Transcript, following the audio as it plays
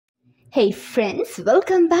Hey friends,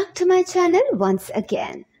 welcome back to my channel once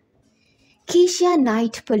again. Keshia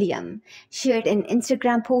Knight Pulliam shared an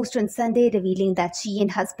Instagram post on Sunday revealing that she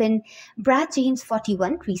and husband Brad James,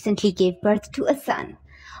 41, recently gave birth to a son.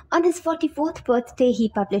 On his 44th birthday, he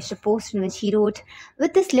published a post in which he wrote,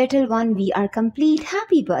 "With this little one, we are complete.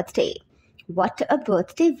 Happy birthday." What a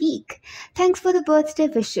birthday week! Thanks for the birthday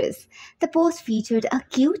wishes. The post featured a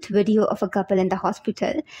cute video of a couple in the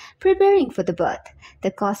hospital preparing for the birth.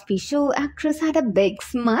 The Cosby Show actress had a big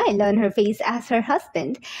smile on her face as her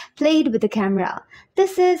husband played with the camera.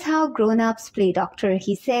 "This is how grown-ups play doctor,"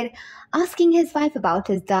 he said, asking his wife about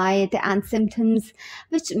his diet and symptoms,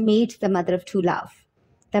 which made the mother of two laugh.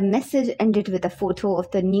 The message ended with a photo of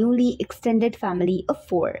the newly extended family of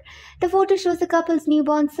four. The photo shows the couple's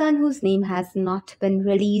newborn son, whose name has not been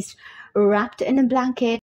released, wrapped in a blanket